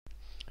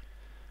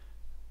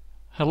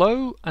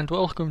Hello and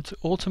welcome to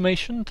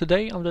Automation.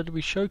 Today I'm going to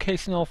be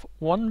showcasing off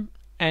one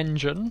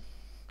engine,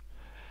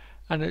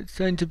 and it's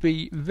going to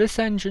be this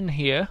engine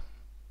here.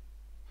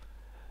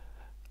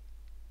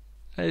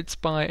 It's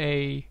by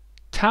a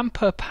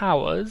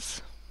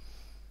TampaPower,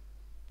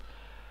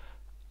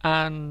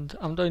 and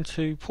I'm going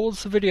to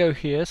pause the video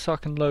here so I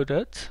can load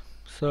it.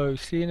 So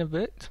see you in a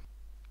bit.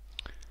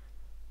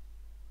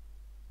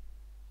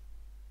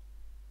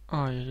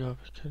 Oh, you're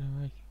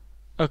kidding me.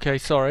 Okay,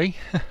 sorry.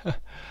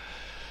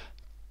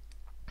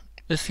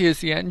 This here's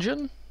the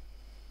engine.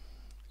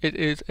 It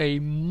is a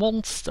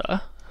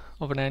monster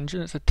of an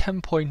engine. It's a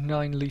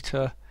 10.9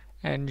 litre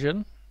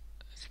engine.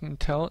 As you can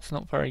tell, it's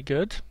not very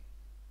good.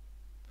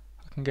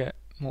 I can get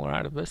more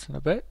out of this in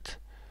a bit.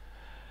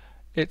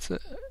 It's a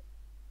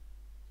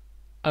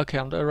okay.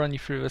 I'm going to run you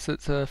through this.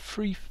 It's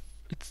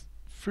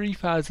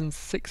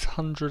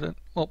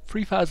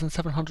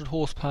 3,700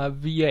 horsepower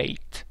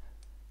V8.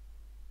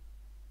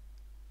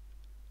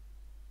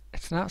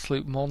 It's an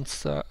absolute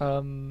monster.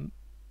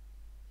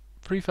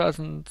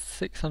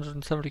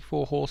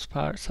 3,674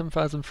 horsepower,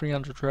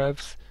 7,300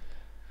 revs.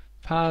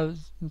 Power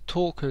and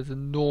torque is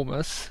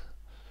enormous.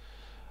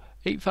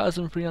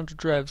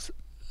 8,300 revs,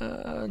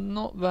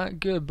 not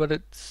that good, but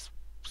it's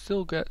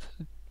still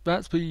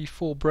that's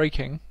before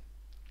braking.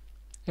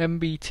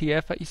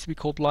 MBTF, that used to be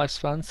called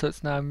lifespan, so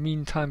it's now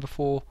mean time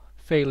before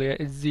failure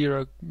is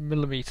 0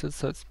 millimeters,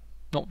 so it's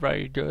not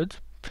very good.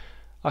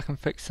 I can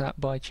fix that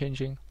by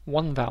changing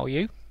one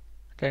value,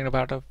 getting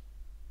about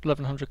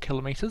 1,100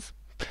 kilometers.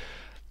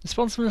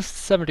 Responsiveness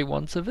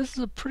 71, so this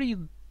is a pretty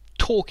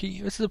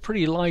torquey, this is a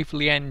pretty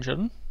lively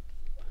engine.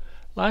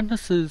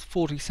 Loudness is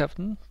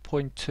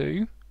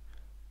 47.2,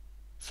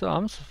 so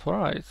I'm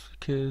surprised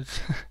because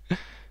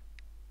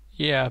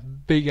yeah,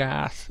 big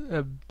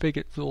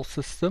exhaust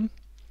system.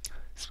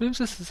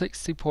 Smoothness is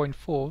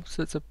 60.4,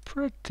 so it's a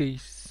pretty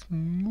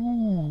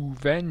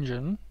smooth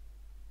engine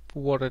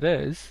for what it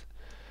is.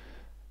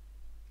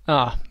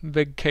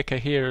 Big kicker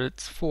here,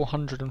 it's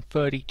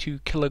 432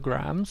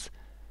 kilograms.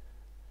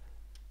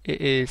 It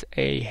is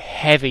a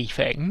heavy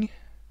thing.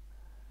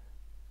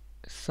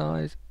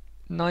 Size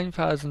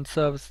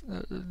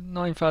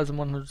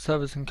 9,100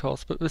 servicing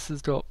costs, but this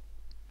has got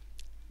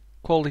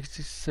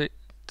quality set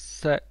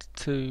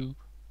to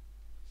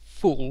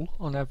full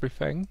on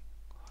everything.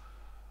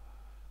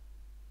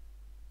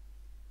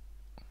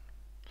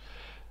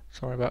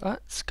 Sorry about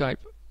that.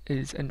 Skype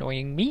is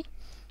annoying me.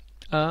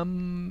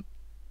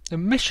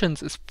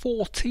 Emissions is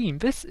 14.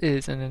 This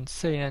is an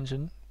insane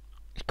engine.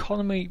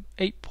 Economy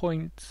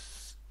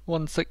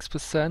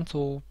 8.16%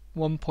 or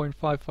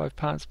 1.55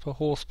 pounds per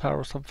horsepower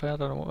or something. I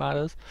don't know what that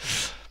is.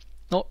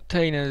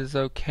 Octane is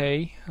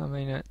okay. I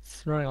mean,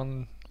 it's running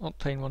on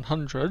Octane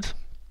 100.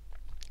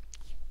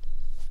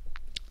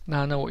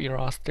 Now I know what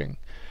you're asking.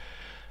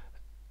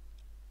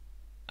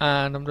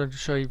 And I'm going to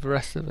show you the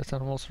rest of it.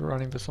 And I'm also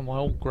running this on my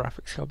old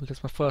graphics card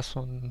because my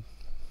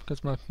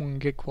 1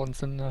 gig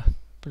one's in a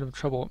bit of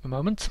trouble at the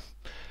moment.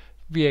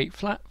 V8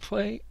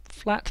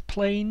 flat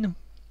plane.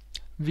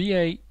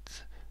 V8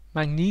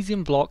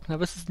 magnesium block. Now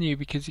this is new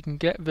because you can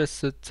get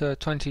this at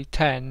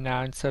 2010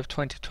 now instead of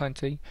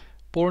 2020.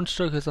 Bore and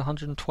stroke is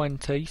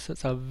 120, so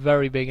it's a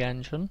very big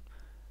engine.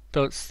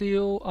 Billet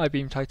steel,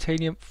 I-beam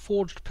titanium,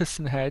 forged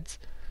piston heads.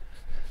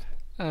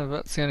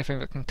 That's the only thing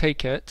that can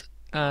take it,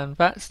 and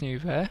that's new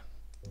there.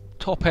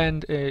 Top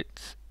end,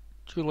 it's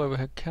dual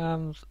overhead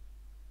cams,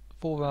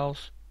 4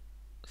 valves,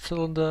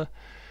 cylinder,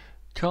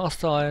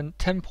 cast iron,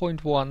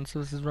 10.1, so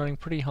this is running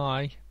pretty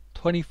high.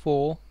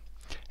 24.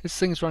 This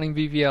thing's running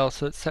VVL,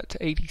 so it's set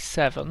to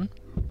 87.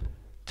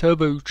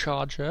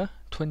 Turbocharger,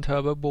 twin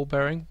turbo, ball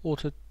bearing,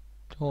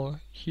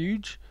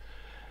 huge.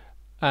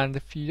 And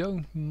if you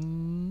don't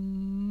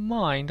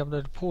mind, I'm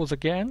going to pause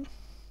again.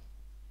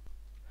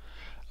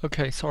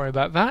 Okay, sorry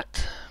about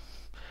that.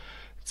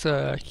 It's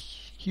a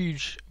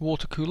huge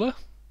water cooler,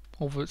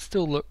 although it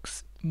still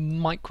looks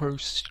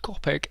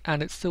microscopic,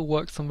 and it still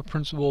works on the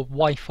principle of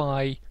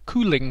Wi-Fi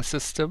cooling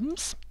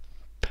systems.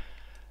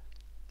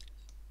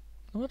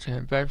 What's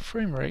a bad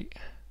frame rate?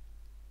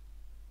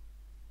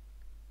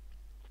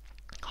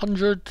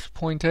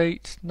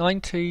 100.8,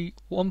 90,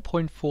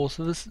 1.4.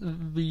 So this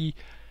the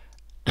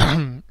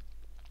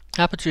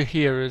aperture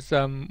here is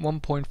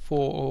 1.4,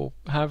 or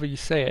however you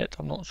say it.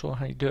 I'm not sure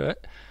how you do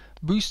it.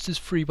 Boost is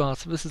 3 bars,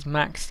 so this is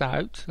maxed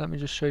out. Let me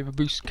just show you the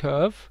boost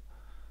curve.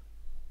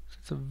 So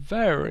it's a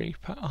very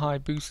high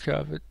boost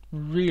curve. It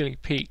really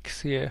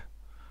peaks here.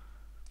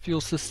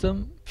 Fuel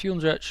system, fuel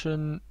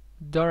injection,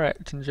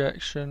 direct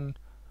injection.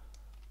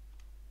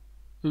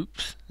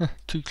 Oops,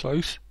 too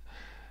close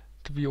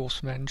to the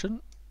awesome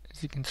engine.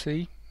 As you can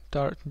see,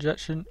 direct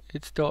injection.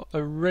 It's got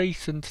a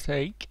race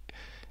intake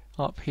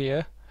up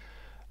here.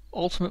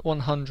 Ultimate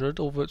 100,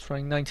 although it's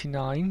running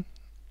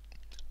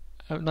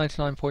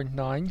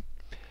 99.9.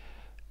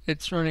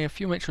 It's running a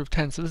fuel mixture of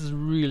 10, so this is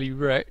really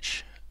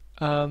rich.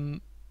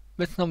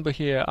 This number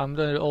here, I'm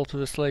going to alter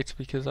this later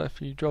because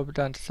if you drop it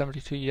down to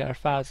 72, you get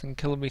 1,000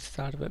 kilometers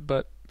out of it,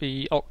 but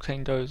the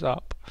octane goes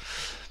up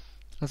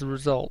as a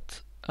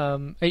result.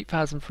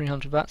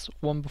 8,300. That's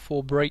one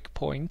before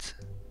breakpoint.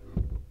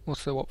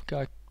 Also, what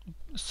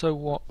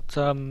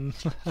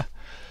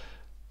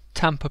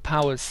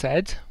TampaPower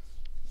said.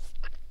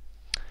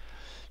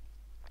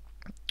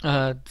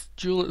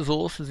 Dual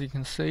exhaust, as you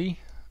can see.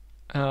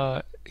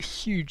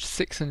 Huge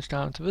 6-inch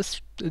diameter.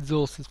 This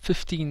exhaust is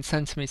 15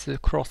 centimeters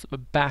across at the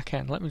back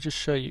end. Let me just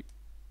show you.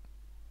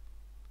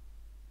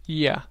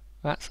 Yeah,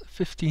 that's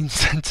 15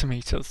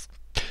 centimeters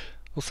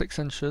or 6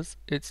 inches.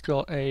 It's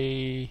got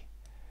a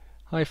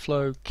high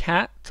flow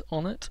cat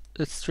on it,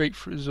 a straight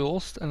through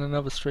exhaust, and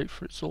another straight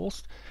through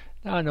exhaust.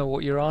 Now I know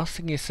what you're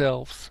asking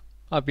yourselves.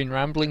 I've been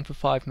rambling for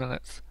 5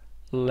 minutes.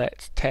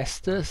 Let's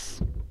test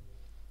this.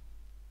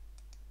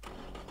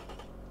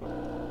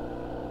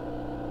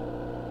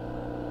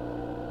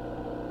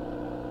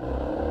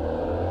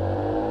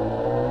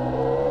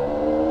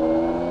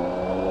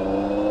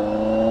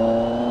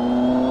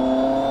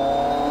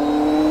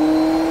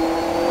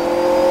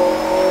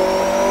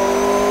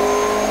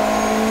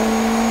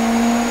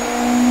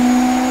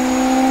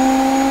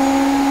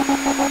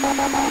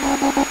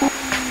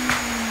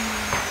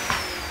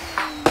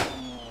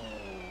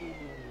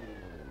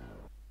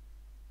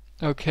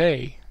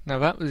 Okay, now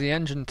that was the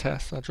engine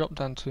test. I dropped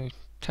down to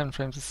 10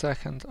 frames a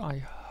second. I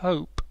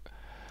hope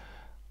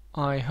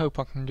I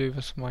can do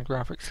this with my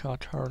graphics card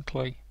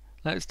currently.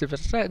 Let's do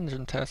the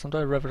engine test. I'm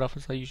going to rev it up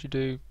as I usually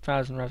do,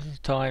 1,000 revs at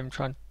a time,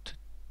 trying to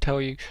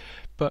tell you.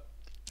 But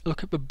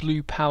look at the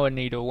blue power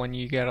needle when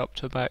you get up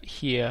to about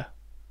here.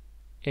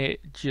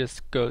 It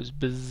just goes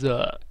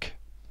berserk.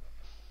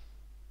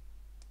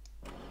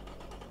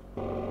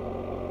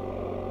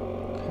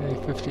 Okay,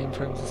 15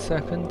 frames a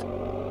second.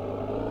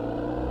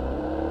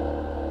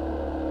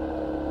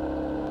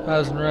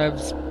 1,000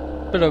 revs,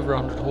 bit over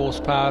 100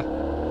 horsepower.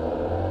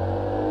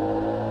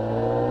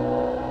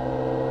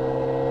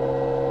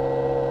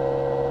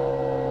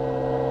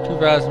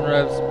 Thousand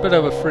revs, bit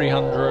over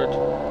 300.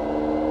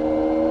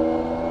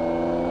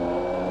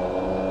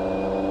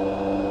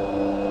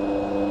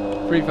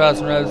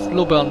 3,000 revs, a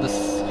little bit under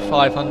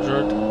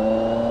 500.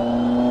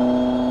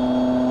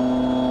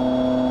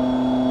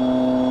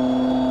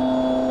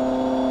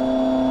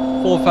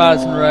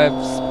 4,000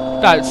 revs,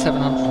 about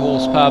 700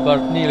 horsepower,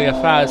 but nearly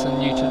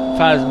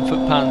 1,000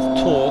 foot-pounds of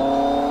torque.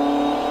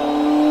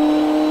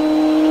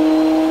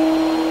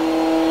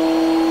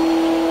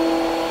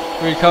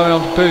 Really coming on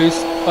to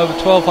boost, over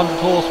 1,200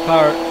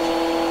 horsepower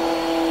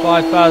at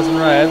 5,000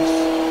 revs.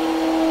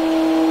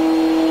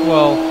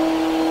 Well,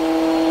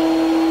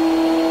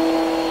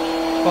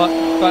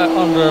 but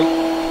under.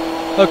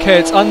 Okay,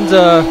 it's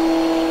under.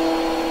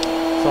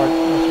 Sorry,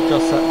 let's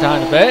adjust that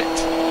down a bit.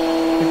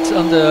 It's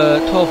under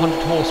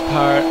 1,200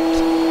 horsepower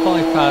at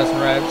 5,000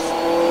 revs.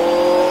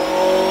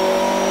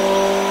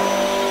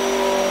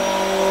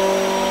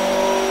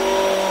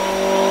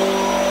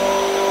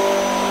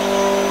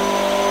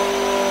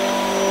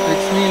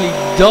 It's nearly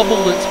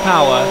doubled its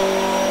power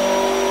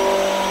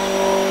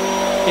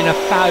in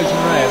 1,000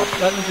 revs.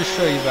 Let me just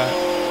show you that.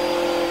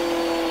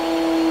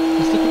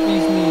 Just look at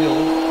these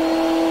needles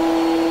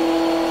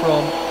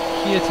from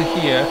here to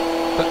here.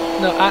 But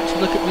no,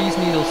 actually look at these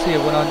needles here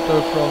when I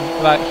go from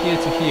about here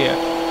to here.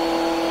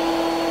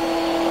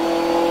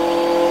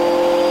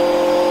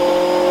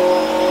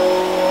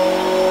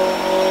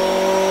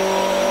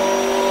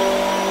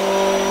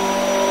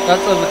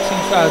 That's over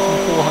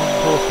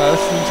 2,400 horsepower. This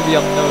is into the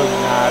unknown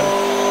now.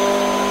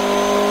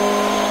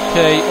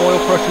 Okay, oil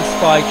pressure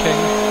spiking.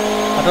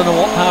 I don't know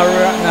what power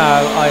we're at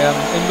now.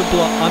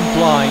 I'm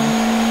blind.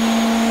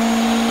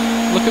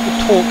 Look at the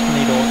torque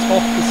needle. It's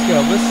off the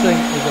scale. This thing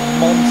is a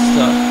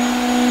monster.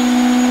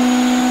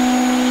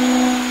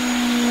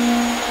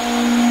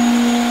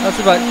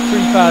 That's about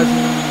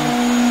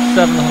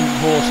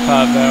 3,700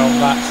 horsepower there on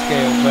that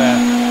scale there.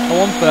 I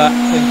want that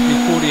thing to be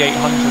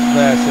 4,800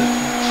 there, so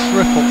it's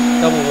triple,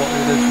 double what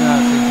it is now,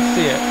 so you can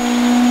see it.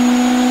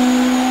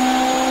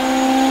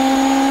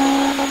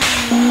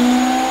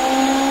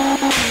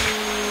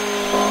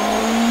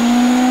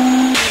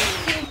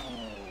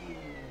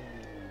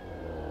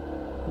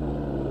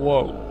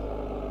 Whoa.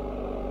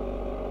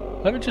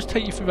 Let me just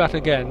take you through that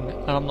again,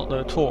 and I'm not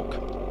going to talk.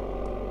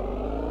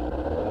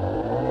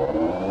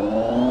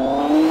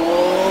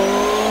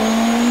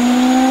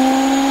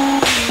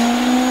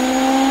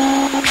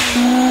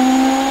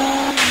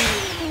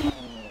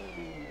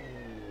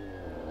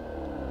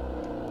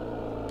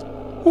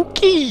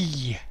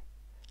 Okay,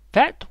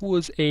 that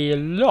was a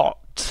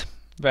lot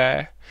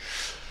there.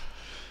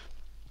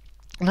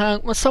 Now,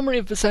 my summary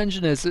of this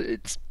engine is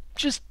it's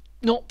just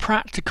not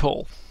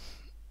practical.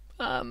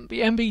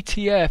 The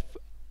MBTF,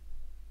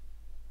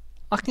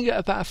 I can get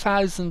about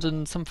 1,000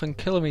 and something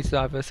kilometers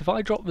out of this. If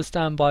I drop this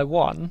down by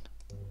 1,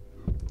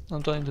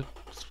 I'm going to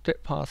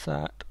skip past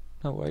that.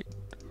 No, wait.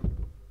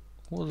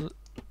 Was it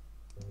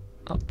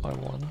up by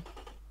 1?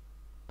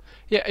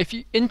 Yeah, if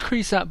you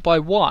increase that by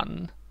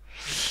 1,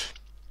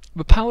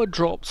 the power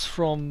drops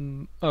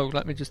from,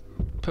 let me just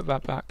put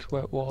that back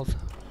where it was.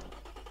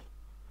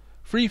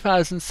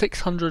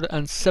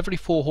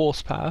 3,674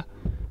 horsepower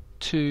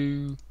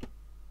to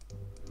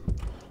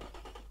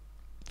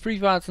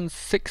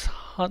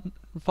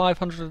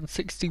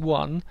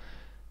 3,561.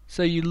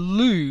 So you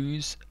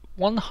lose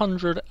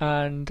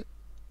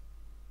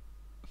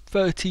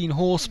 113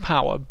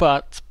 horsepower,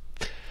 but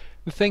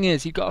the thing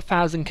is, you've got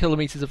 1,000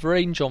 kilometers of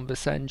range on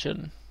this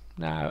engine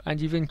now,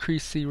 and you've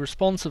increased the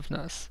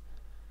responsiveness.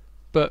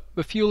 But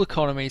the fuel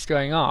economy is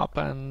going up,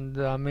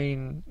 and I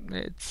mean,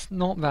 it's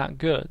not that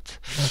good.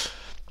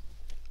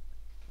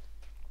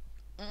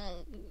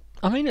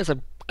 I mean, it's a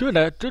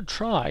good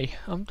try.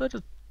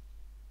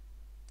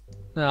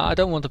 No, I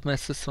don't want to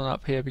mess this one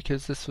up here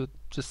because this would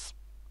just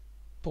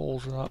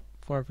balls it up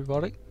for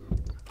everybody.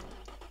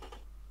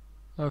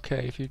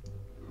 Okay, if you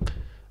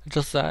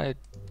adjust that, it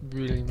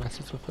really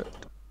messes with it.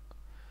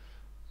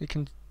 You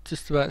can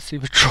just about see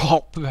the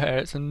drop there,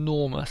 it's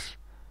enormous.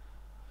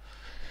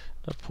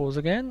 I'll pause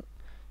again.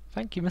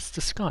 Thank you,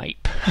 Mr.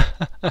 Skype.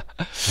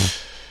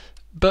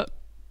 But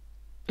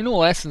in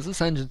all essence,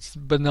 this engine's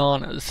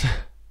bananas.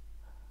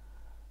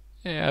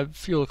 Yeah,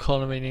 fuel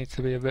economy needs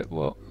to be a bit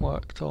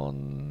worked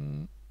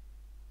on.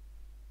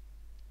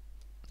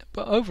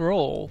 But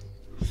overall,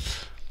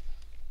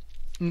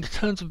 in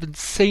terms of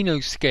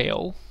insano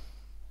scale,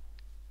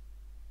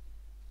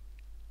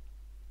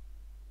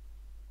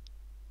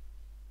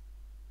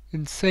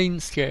 insane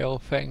scale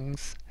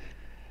things,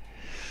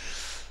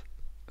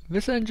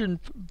 this engine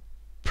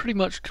pretty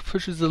much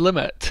pushes the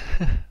limit.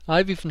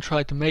 I've even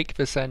tried to make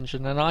this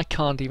engine and I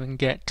can't even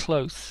get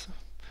close.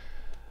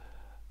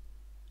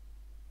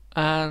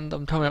 And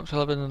I'm coming up to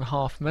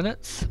 11.5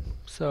 minutes,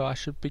 so I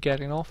should be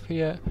getting off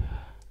here.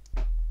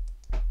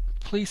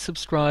 Please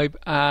subscribe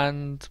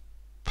and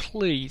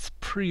please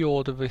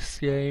pre-order this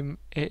game.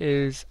 It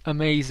is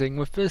amazing.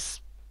 With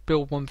this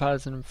build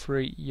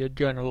 1003, you're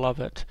going to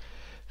love it.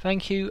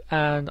 Thank you,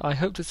 and I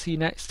hope to see you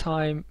next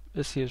time.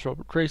 This is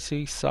Robert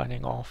Gracie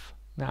signing off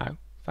now.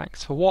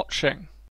 Thanks for watching.